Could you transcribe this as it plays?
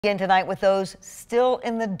Again tonight with those still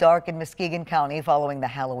in the dark in Muskegon County following the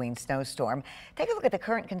Halloween snowstorm. Take a look at the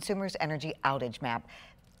current Consumers Energy outage map.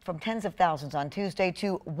 From tens of thousands on Tuesday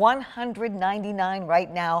to 199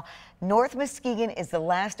 right now. North Muskegon is the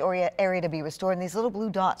last area to be restored, and these little blue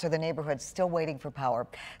dots are the neighborhoods still waiting for power.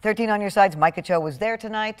 13 on your side's Micah Cho was there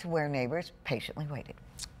tonight where neighbors patiently waited.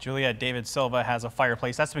 Juliet, David Silva has a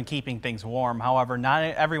fireplace that's been keeping things warm. However, not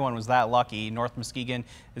everyone was that lucky. North Muskegon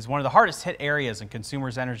is one of the hardest hit areas, and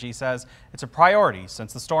Consumers Energy says it's a priority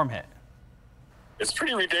since the storm hit. It's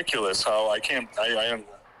pretty ridiculous how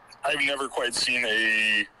I've never quite seen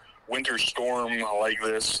a winter storm like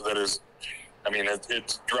this that is,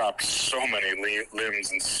 it's dropped so many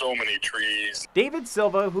limbs and so many trees. David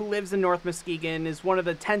Silva, who lives in North Muskegon, is one of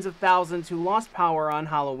the tens of thousands who lost power on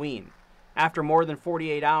Halloween. After more than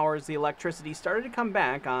 48 hours, the electricity started to come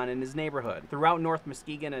back on in his neighborhood. Throughout North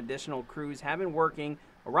Muskegon, additional crews have been working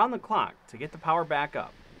around the clock to get the power back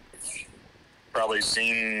up. Probably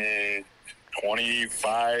seen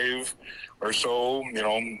 25 or so,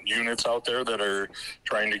 units out there that are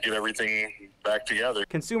trying to get everything back together.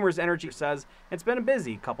 Consumers Energy says it's been a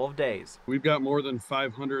busy couple of days. We've got more than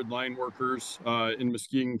 500 line workers in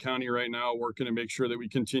Muskegon County right now working to make sure that we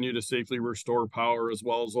continue to safely restore power, as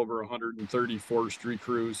well as over 130 forestry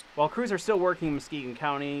crews. While crews are still working in Muskegon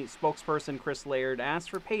County, spokesperson Chris Laird asked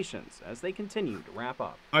for patience as they continue to wrap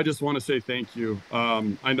up. I just want to say thank you.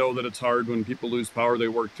 I know that it's hard when people lose power. They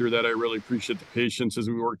work through that. I really appreciate the patience as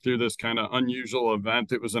we work through this kind of unusual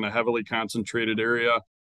event. It was in a heavily concentrated area.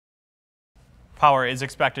 Power is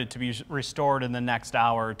expected to be restored in the next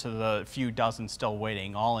hour to the few dozen still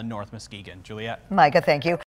waiting, all in North Muskegon. Juliet? Micah, thank you.